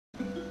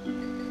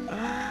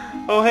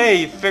Oh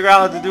hey, figure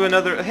out how to do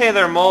another... Hey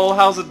there, Mole,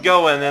 how's it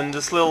going in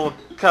this little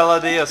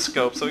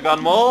kaleidoscope? So we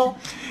got Mole,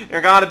 we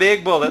got a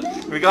big bullet,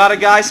 we got a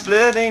guy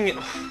splitting...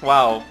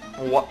 Wow.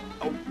 What?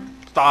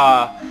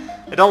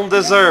 I don't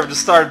deserve to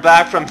start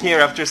back from here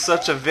after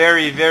such a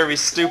very, very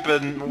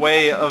stupid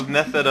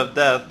method of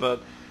death,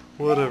 but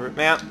whatever.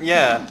 Man,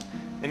 yeah.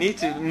 I need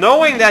to...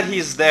 Knowing that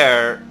he's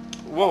there...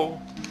 Whoa.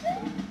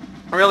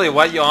 Really,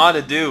 what you ought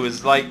to do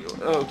is like...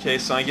 Okay,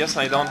 so I guess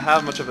I don't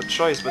have much of a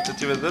choice but to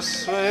do it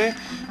this way.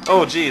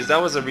 Oh, geez,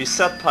 that was a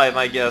reset pipe,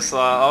 I guess.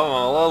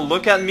 Oh,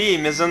 look at me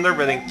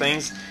misinterpreting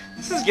things.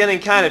 This is getting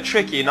kind of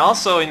tricky. And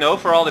also, you know,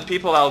 for all the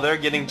people out there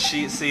getting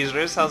cheat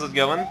seizures, how's it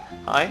going?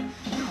 Hi.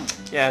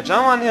 Yeah,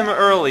 jump on him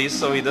early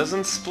so he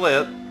doesn't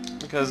split,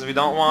 because we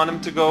don't want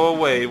him to go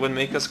away. It would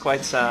make us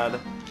quite sad.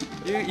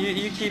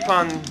 You keep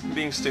on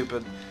being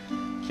stupid.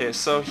 Okay,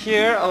 so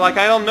here, like,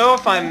 I don't know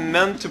if I'm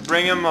meant to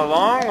bring him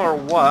along or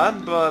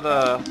what, but,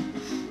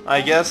 I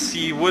guess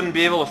he wouldn't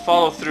be able to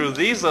follow through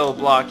these little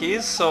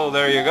blockies, so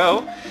there you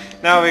go.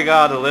 Now we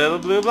got a little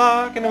blue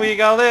block, and we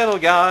got a little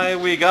guy.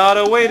 We got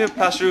a way to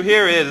pass through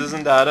here.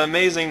 Isn't that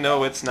amazing?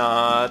 No, it's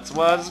not.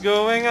 What's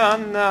going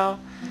on now?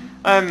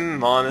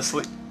 I'm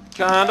honestly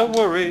kinda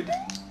worried.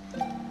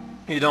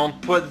 You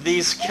don't put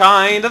these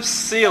kind of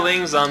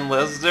ceilings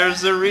unless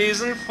there's a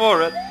reason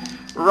for it.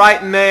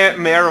 Right,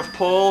 Mayor of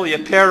Pole, you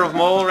pair of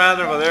Mole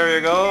rather, but there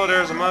you go,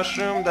 there's a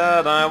mushroom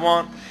that I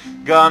want.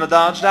 Gonna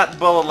dodge that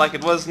bullet like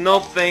it was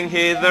nothing.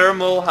 Hey there,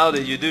 Mole, how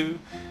do you do?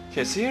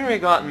 Okay, so here we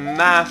got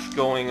math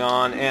going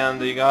on, and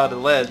you got a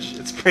ledge.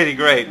 It's pretty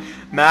great.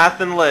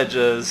 Math and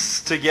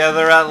ledges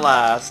together at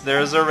last.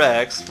 There's a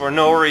Rex for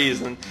no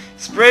reason.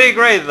 It's pretty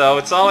great, though.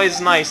 It's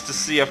always nice to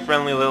see a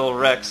friendly little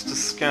Rex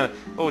just kind of...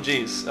 Oh,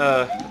 jeez.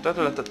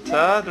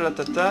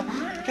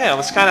 Okay, I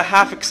was kind of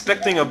half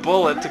expecting a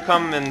bullet to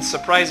come and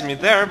surprise me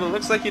there, but it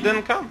looks like he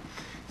didn't come.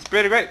 It's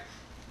pretty great.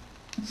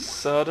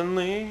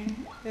 Suddenly,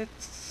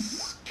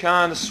 it's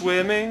kind of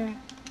swimming.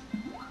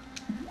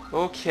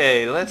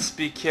 Okay, let's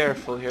be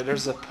careful here.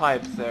 There's a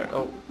pipe there.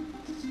 Oh,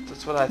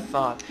 that's what I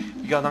thought.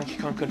 We got Donkey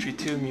Kong Country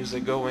 2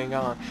 music going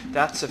on.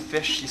 That's a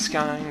fish. He's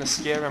kind of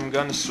scary. I'm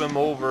gonna swim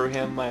over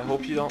him. I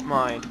hope you don't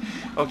mind.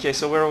 Okay,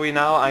 so where are we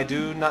now? I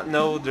do not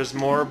know. There's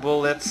more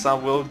bullets. I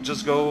will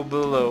just go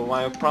below.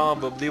 I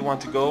probably want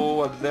to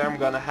go up there. I'm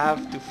gonna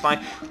have to find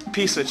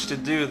P-switch to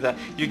do that.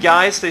 You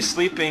guys stay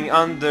sleeping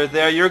under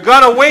there. You're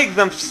gonna wake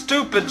them,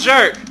 stupid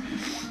jerk!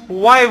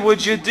 Why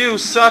would you do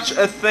such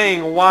a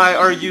thing? Why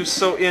are you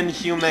so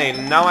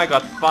inhumane? Now I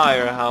got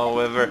fire,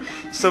 however.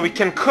 So we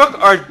can cook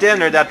our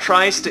dinner that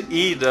tries to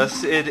eat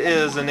us. It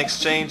is an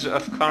exchange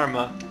of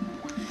karma.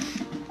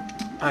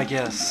 I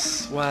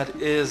guess. What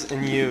is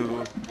in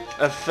you?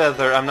 A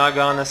feather. I'm not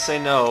gonna say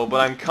no,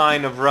 but I'm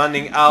kind of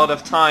running out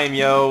of time,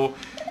 yo.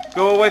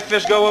 Go away,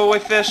 fish, go away,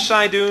 fish.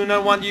 I do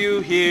not want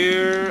you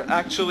here.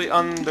 Actually,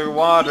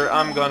 underwater,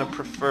 I'm gonna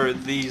prefer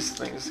these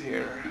things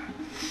here.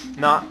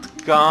 Not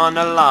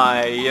gonna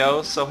lie,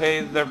 yo. So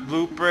hey there,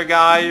 blooper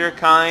guy, you're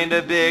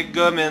kinda big,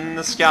 in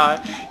the sky.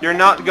 You're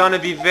not gonna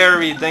be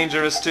very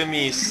dangerous to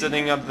me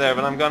sitting up there,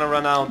 but I'm gonna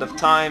run out of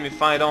time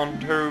if I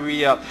don't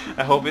hurry up.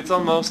 I hope it's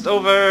almost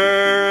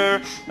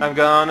over. I'm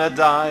gonna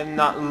die,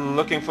 not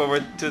looking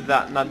forward to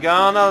that, not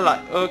gonna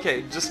lie.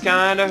 Okay, just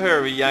kinda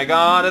hurry. I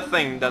got a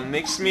thing that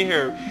makes me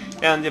hurry,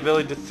 and the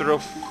ability to throw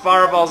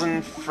fireballs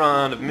in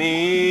front of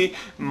me.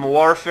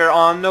 Warfare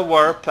on the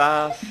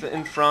warpath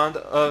in front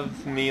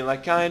of me,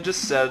 like I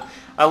just said.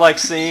 I like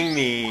seeing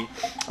me.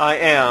 I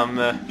am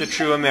the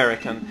true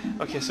American.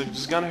 Okay, so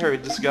just gotta hurry,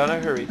 just gotta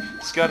hurry,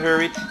 just gotta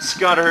hurry, just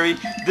gotta hurry.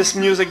 This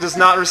music does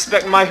not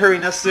respect my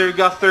hurriness. There,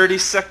 got 30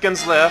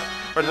 seconds left,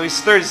 or at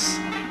least 30.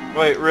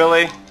 Wait,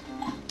 really?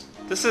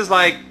 This is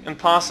like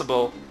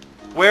impossible.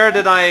 Where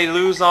did I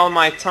lose all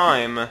my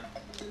time?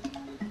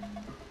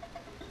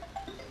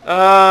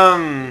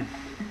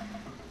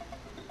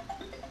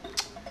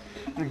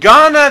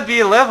 Gonna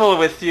be level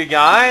with you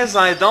guys.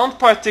 I don't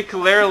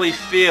particularly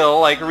feel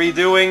like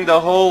redoing the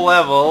whole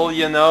level,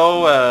 you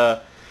know,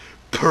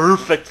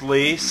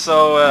 perfectly.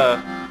 So,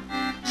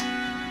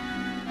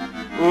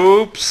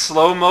 oops,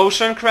 slow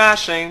motion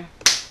crashing.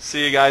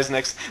 See you guys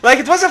next. Like,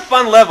 it was a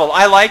fun level.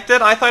 I liked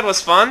it. I thought it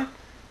was fun.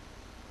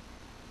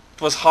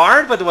 It was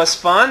hard, but it was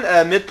fun.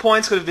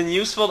 Midpoints could have been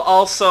useful.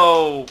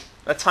 Also,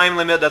 a time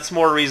limit that's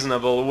more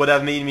reasonable would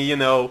have made me, you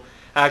know,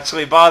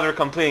 actually bother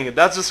completing it.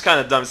 That's just kind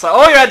of dumb. It's like,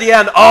 oh, you're at the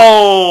end.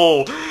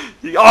 Oh!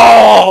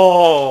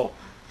 Oh!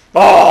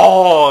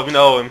 Oh! You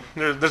know,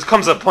 there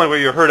comes a point where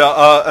you heard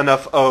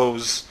enough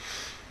O's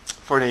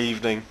for the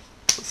evening.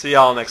 See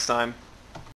y'all next time.